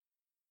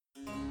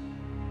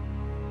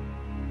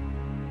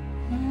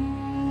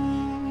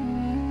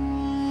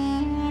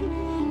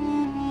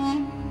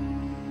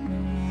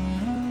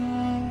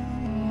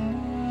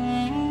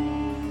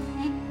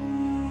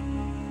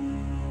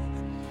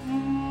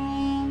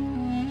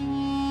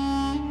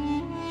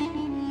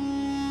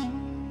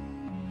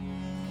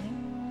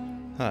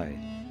Hi,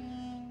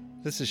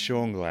 this is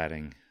Sean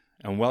Gladding,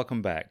 and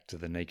welcome back to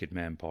the Naked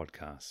Man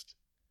Podcast.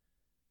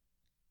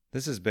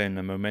 This has been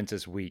a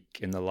momentous week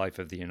in the life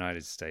of the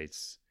United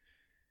States.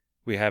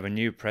 We have a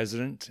new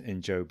president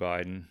in Joe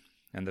Biden,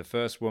 and the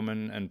first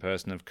woman and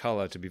person of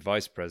color to be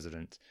vice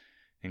president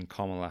in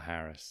Kamala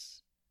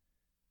Harris.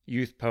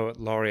 Youth Poet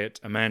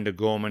Laureate Amanda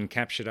Gorman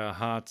captured our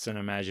hearts and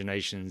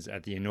imaginations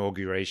at the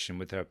inauguration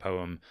with her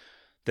poem,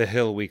 The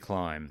Hill We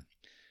Climb.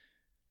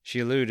 She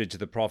alluded to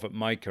the prophet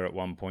Micah at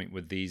one point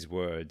with these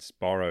words,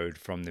 borrowed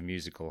from the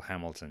musical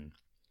Hamilton.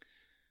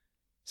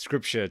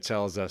 Scripture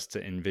tells us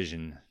to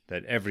envision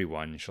that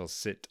everyone shall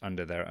sit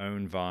under their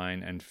own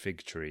vine and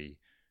fig tree,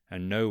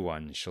 and no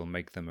one shall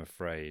make them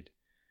afraid.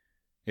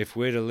 If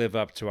we're to live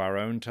up to our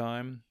own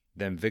time,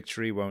 then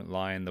victory won't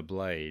lie in the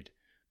blade,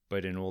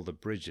 but in all the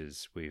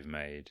bridges we've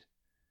made.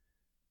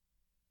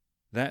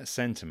 That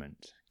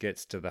sentiment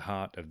gets to the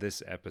heart of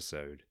this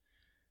episode.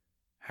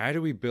 How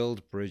do we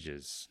build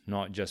bridges,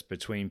 not just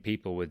between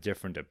people with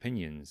different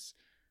opinions,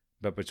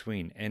 but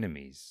between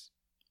enemies?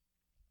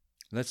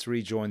 Let's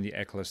rejoin the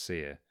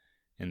ecclesia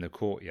in the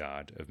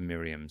courtyard of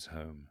Miriam's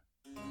home.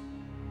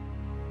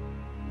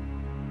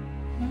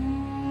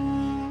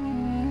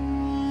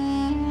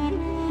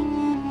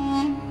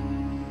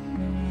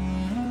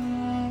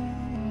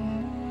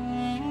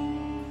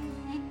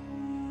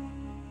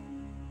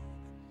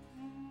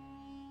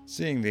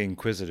 Seeing the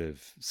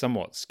inquisitive,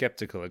 somewhat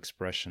skeptical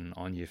expression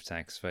on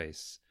Yiftach's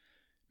face,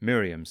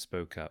 Miriam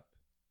spoke up.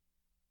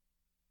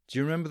 Do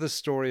you remember the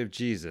story of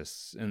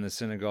Jesus in the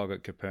synagogue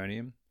at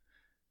Capernaum,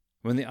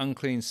 when the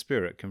unclean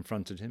spirit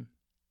confronted him?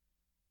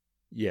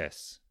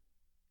 Yes,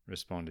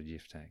 responded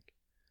Yiftach.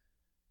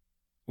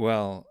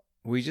 Well,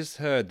 we just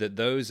heard that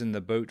those in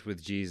the boat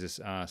with Jesus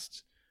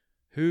asked,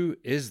 Who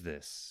is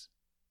this?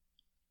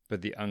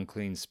 But the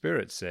unclean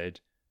spirit said,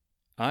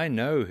 I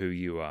know who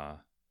you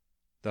are,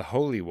 the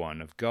Holy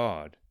One of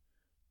God.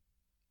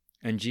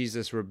 And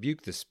Jesus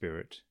rebuked the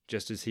spirit,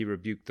 just as he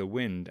rebuked the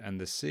wind and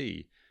the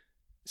sea,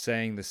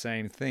 saying the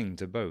same thing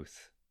to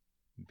both,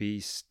 Be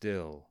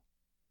still.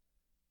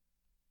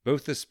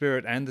 Both the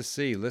spirit and the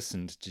sea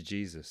listened to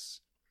Jesus,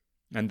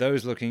 and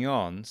those looking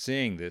on,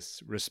 seeing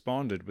this,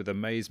 responded with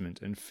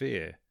amazement and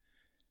fear.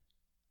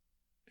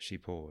 She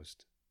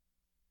paused.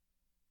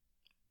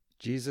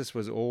 Jesus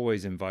was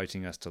always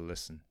inviting us to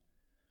listen,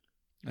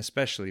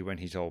 especially when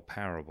he told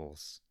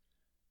parables.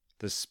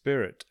 The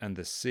spirit and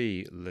the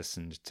sea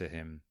listened to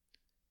him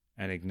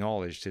and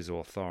acknowledged his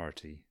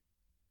authority.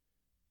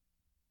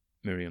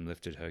 Miriam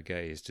lifted her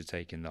gaze to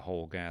take in the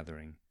whole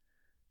gathering.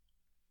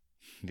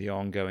 The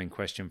ongoing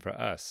question for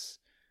us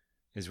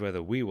is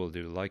whether we will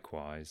do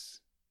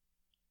likewise.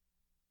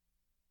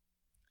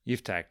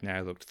 Yiftach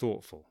now looked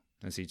thoughtful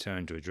as he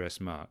turned to address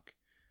Mark.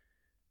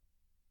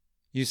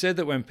 You said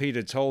that when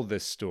Peter told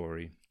this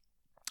story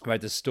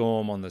about the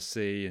storm on the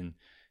sea and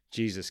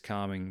Jesus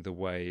calming the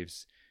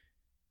waves,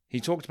 he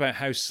talked about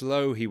how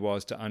slow he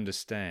was to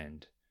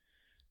understand.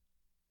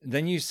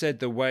 Then you said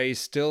the way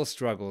still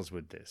struggles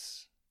with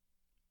this.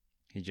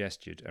 He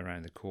gestured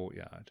around the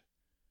courtyard.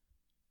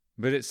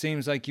 But it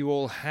seems like you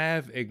all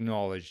have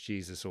acknowledged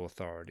Jesus'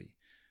 authority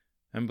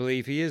and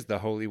believe he is the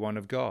Holy One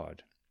of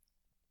God.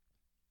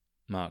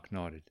 Mark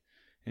nodded.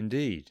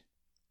 Indeed.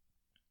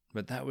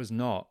 But that was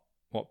not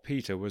what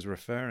Peter was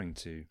referring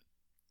to.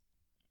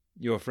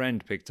 Your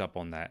friend picked up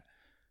on that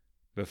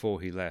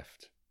before he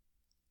left.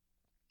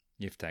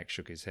 Yiftach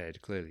shook his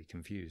head, clearly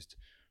confused.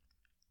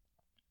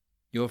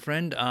 Your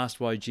friend asked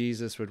why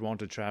Jesus would want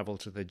to travel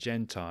to the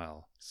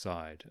Gentile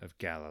side of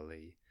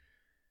Galilee.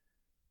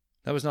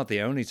 That was not the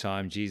only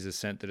time Jesus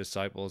sent the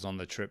disciples on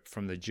the trip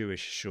from the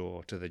Jewish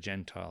shore to the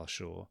Gentile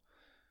shore.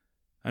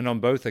 And on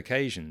both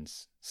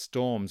occasions,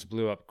 storms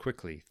blew up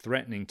quickly,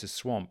 threatening to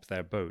swamp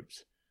their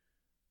boat.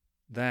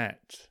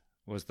 That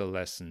was the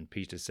lesson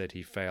Peter said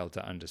he failed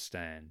to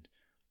understand.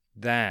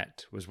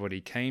 That was what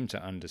he came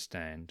to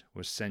understand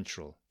was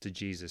central to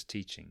Jesus'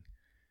 teaching.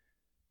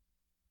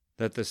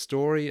 That the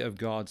story of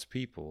God's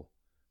people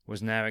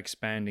was now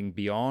expanding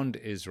beyond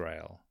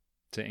Israel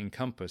to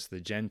encompass the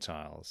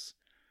Gentiles,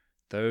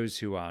 those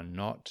who are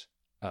not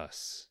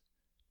us.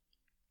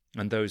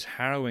 And those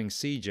harrowing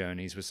sea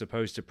journeys were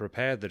supposed to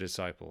prepare the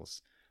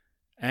disciples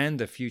and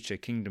the future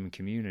kingdom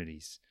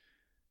communities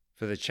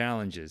for the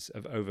challenges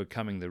of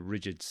overcoming the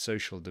rigid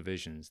social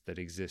divisions that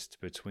exist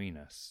between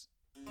us.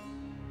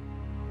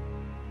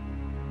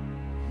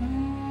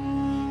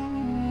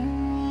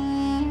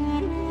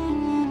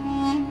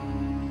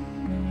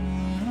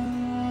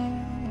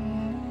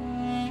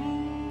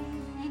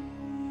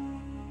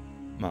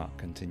 Mark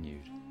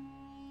continued.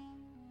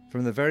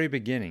 From the very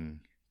beginning,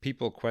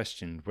 people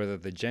questioned whether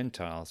the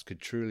Gentiles could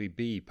truly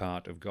be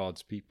part of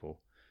God's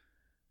people,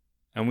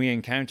 and we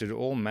encountered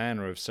all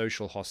manner of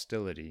social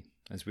hostility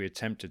as we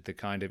attempted the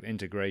kind of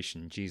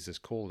integration Jesus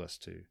called us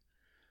to.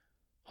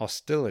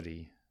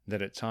 Hostility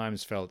that at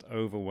times felt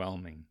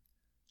overwhelming,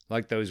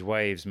 like those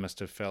waves must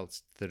have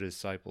felt the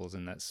disciples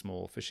in that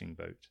small fishing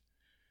boat.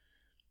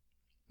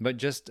 But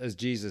just as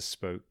Jesus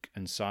spoke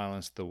and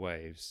silenced the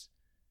waves,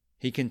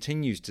 he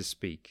continues to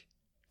speak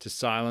to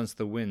silence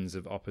the winds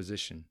of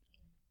opposition,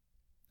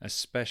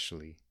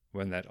 especially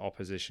when that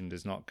opposition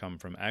does not come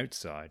from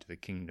outside the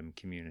kingdom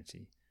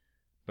community,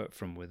 but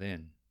from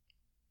within.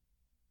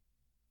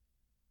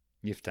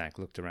 Yiftach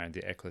looked around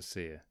the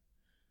ecclesia.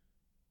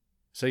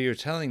 So you're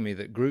telling me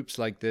that groups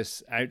like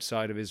this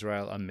outside of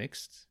Israel are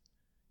mixed?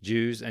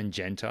 Jews and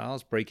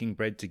Gentiles breaking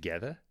bread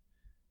together?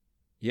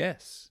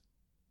 Yes,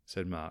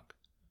 said Mark.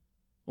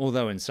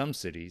 Although in some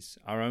cities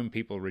our own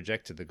people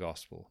rejected the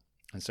gospel,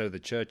 and so the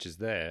churches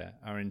there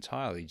are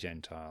entirely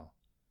Gentile.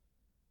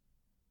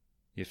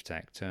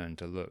 Yiftach turned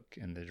to look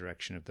in the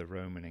direction of the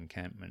Roman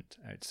encampment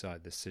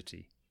outside the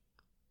city.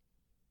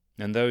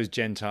 And those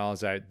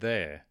Gentiles out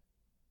there,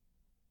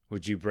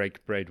 would you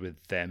break bread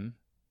with them?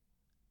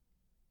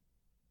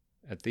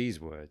 At these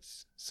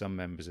words, some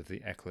members of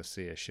the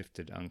ecclesia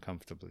shifted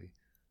uncomfortably.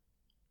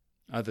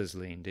 Others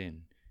leaned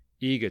in,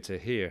 eager to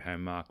hear how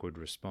Mark would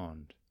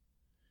respond.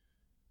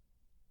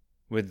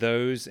 With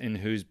those in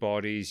whose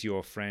bodies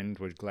your friend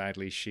would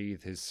gladly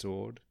sheathe his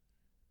sword?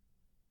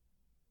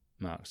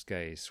 Mark's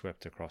gaze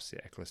swept across the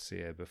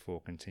ecclesia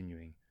before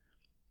continuing.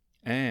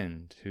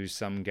 And who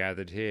some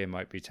gathered here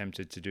might be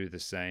tempted to do the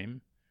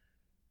same?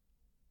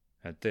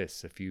 At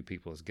this, a few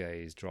people's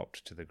gaze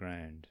dropped to the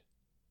ground.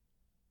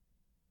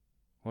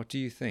 What do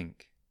you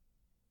think?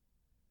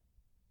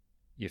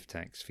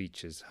 Yiftach's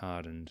features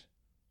hardened.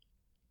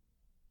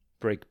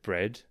 Break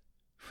bread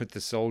with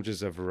the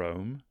soldiers of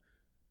Rome?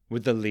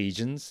 With the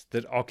legions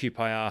that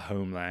occupy our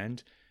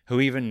homeland,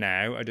 who even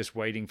now are just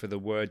waiting for the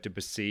word to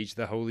besiege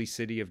the holy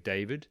city of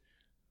David?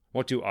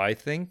 What do I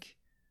think?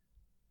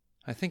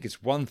 I think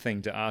it's one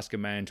thing to ask a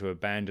man to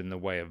abandon the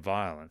way of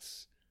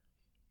violence.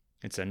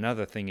 It's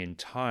another thing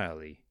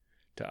entirely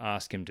to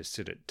ask him to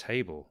sit at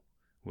table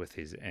with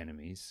his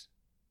enemies.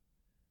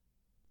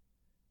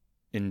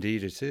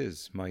 Indeed it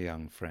is, my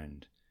young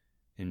friend.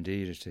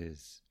 Indeed it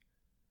is.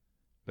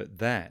 But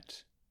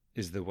that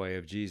is the way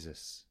of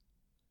Jesus.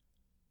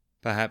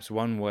 Perhaps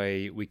one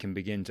way we can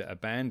begin to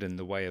abandon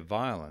the way of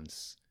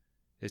violence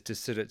is to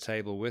sit at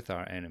table with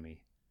our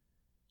enemy,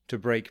 to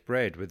break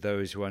bread with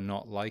those who are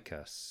not like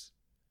us,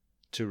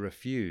 to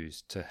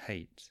refuse to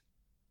hate.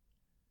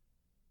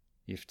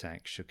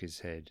 Yiftach shook his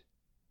head.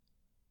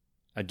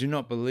 I do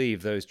not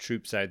believe those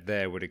troops out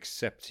there would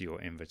accept your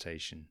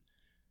invitation,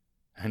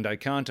 and I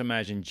can't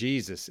imagine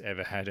Jesus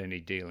ever had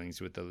any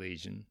dealings with the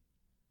legion.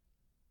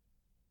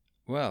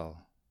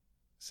 Well,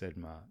 said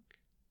Mark,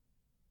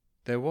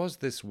 there was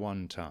this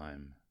one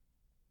time.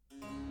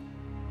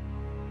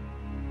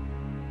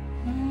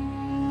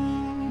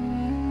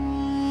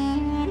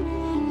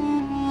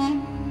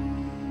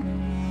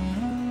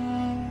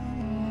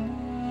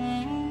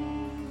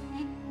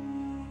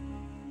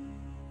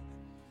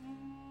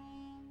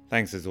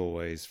 Thanks as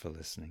always for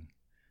listening.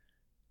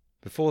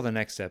 Before the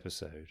next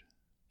episode,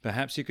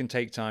 perhaps you can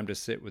take time to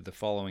sit with the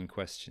following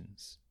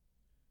questions.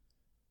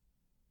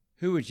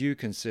 Who would you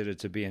consider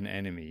to be an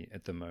enemy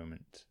at the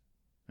moment,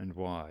 and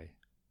why?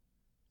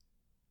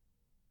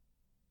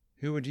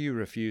 Who would you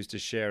refuse to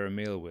share a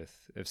meal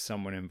with if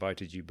someone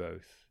invited you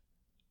both,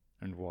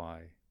 and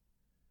why?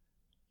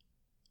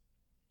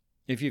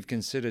 If you've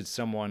considered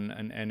someone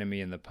an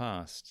enemy in the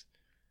past,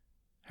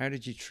 how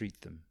did you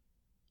treat them?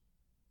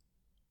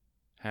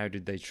 How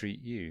did they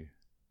treat you?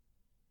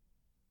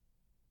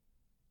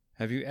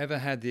 Have you ever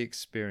had the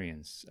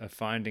experience of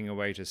finding a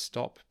way to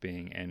stop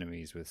being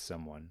enemies with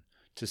someone,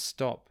 to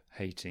stop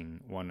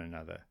hating one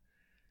another?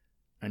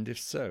 And if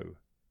so,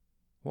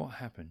 what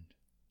happened?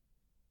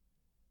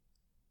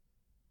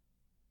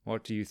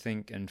 What do you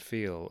think and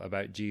feel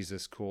about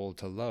Jesus' call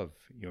to love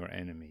your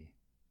enemy?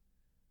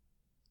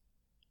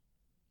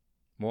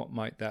 What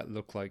might that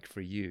look like for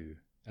you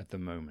at the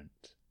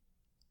moment?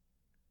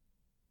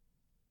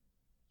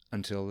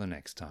 Until the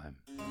next time.